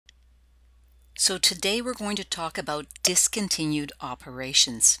So today we're going to talk about discontinued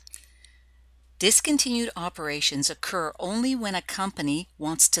operations. Discontinued operations occur only when a company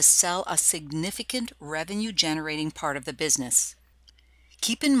wants to sell a significant revenue-generating part of the business.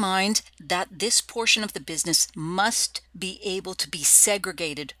 Keep in mind that this portion of the business must be able to be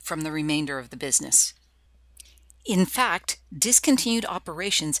segregated from the remainder of the business. In fact, discontinued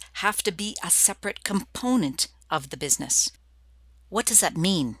operations have to be a separate component of the business. What does that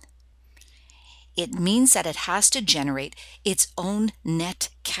mean? It means that it has to generate its own net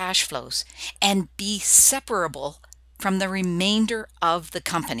cash flows and be separable from the remainder of the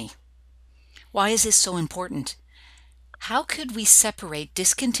company. Why is this so important? How could we separate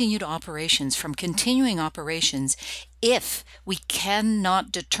discontinued operations from continuing operations if we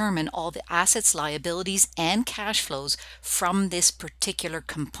cannot determine all the assets, liabilities, and cash flows from this particular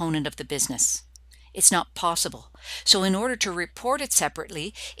component of the business? It's not possible. So in order to report it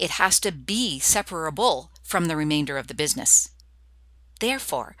separately, it has to be separable from the remainder of the business.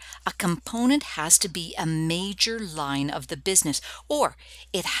 Therefore, a component has to be a major line of the business, or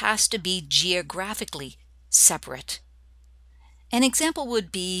it has to be geographically separate. An example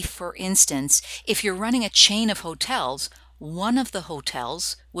would be, for instance, if you're running a chain of hotels, one of the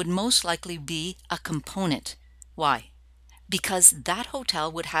hotels would most likely be a component. Why? Because that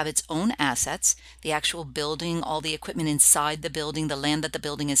hotel would have its own assets, the actual building, all the equipment inside the building, the land that the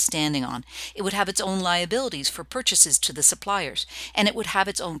building is standing on. It would have its own liabilities for purchases to the suppliers, and it would have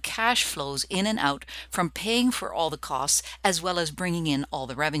its own cash flows in and out from paying for all the costs as well as bringing in all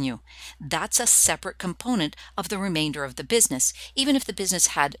the revenue. That's a separate component of the remainder of the business. Even if the business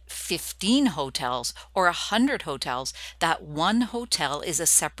had 15 hotels or 100 hotels, that one hotel is a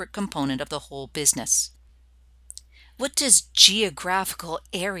separate component of the whole business. What does geographical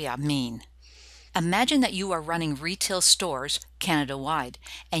area mean? Imagine that you are running retail stores Canada-wide,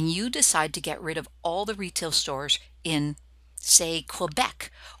 and you decide to get rid of all the retail stores in, say, Quebec,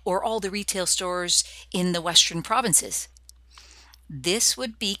 or all the retail stores in the Western provinces. This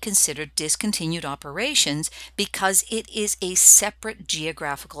would be considered discontinued operations because it is a separate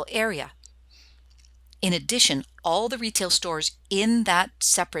geographical area. In addition, all the retail stores in that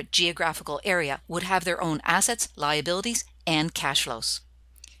separate geographical area would have their own assets, liabilities, and cash flows.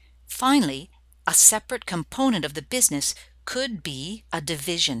 Finally, a separate component of the business could be a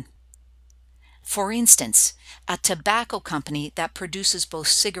division. For instance, a tobacco company that produces both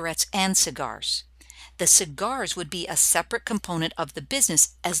cigarettes and cigars. The cigars would be a separate component of the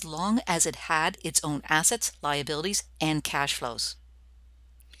business as long as it had its own assets, liabilities, and cash flows.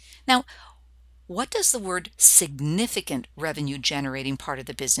 Now, what does the word significant revenue generating part of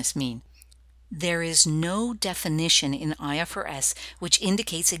the business mean? There is no definition in IFRS which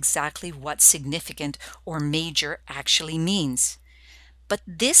indicates exactly what significant or major actually means. But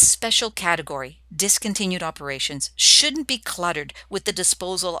this special category, discontinued operations, shouldn't be cluttered with the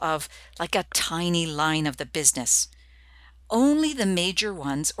disposal of like a tiny line of the business. Only the major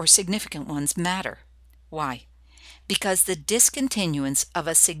ones or significant ones matter. Why? Because the discontinuance of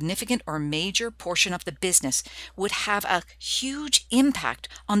a significant or major portion of the business would have a huge impact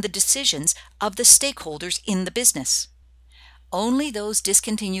on the decisions of the stakeholders in the business. Only those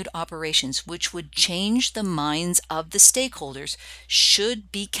discontinued operations which would change the minds of the stakeholders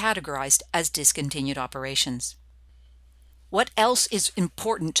should be categorized as discontinued operations. What else is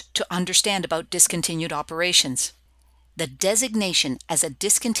important to understand about discontinued operations? The designation as a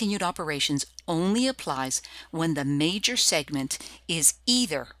discontinued operations only applies when the major segment is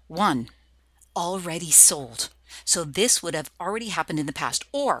either 1. Already sold, so this would have already happened in the past,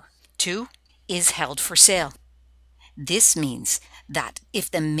 or 2. Is held for sale. This means that if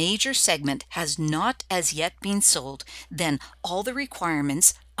the major segment has not as yet been sold, then all the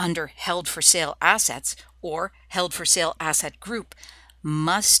requirements under held for sale assets or held for sale asset group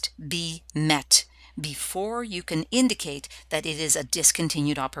must be met before you can indicate that it is a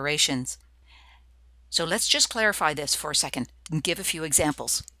discontinued operations. So let's just clarify this for a second and give a few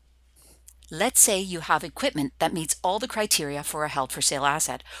examples. Let's say you have equipment that meets all the criteria for a held for sale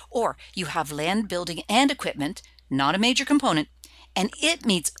asset, or you have land, building, and equipment, not a major component, and it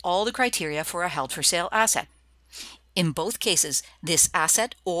meets all the criteria for a held for sale asset. In both cases, this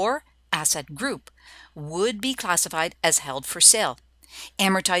asset or asset group would be classified as held for sale.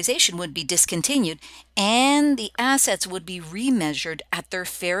 Amortization would be discontinued, and the assets would be remeasured at their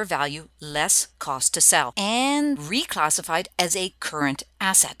fair value less cost to sell and reclassified as a current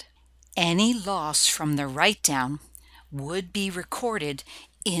asset. Any loss from the write-down would be recorded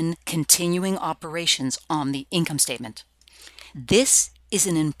in continuing operations on the income statement. This is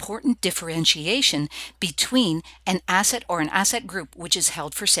an important differentiation between an asset or an asset group which is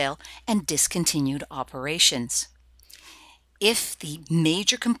held for sale and discontinued operations. If the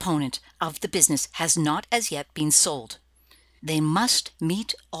major component of the business has not as yet been sold, they must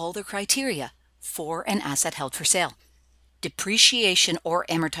meet all the criteria for an asset held for sale. Depreciation or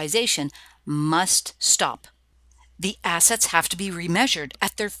amortization must stop. The assets have to be remeasured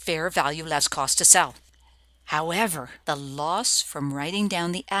at their fair value less cost to sell. However, the loss from writing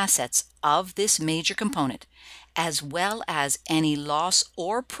down the assets of this major component, as well as any loss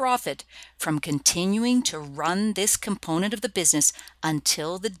or profit from continuing to run this component of the business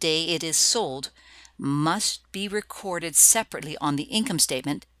until the day it is sold, must be recorded separately on the income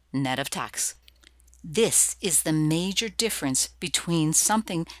statement, net of tax. This is the major difference between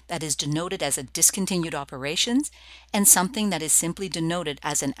something that is denoted as a discontinued operations and something that is simply denoted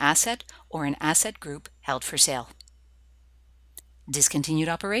as an asset or an asset group held for sale. Discontinued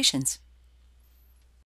operations.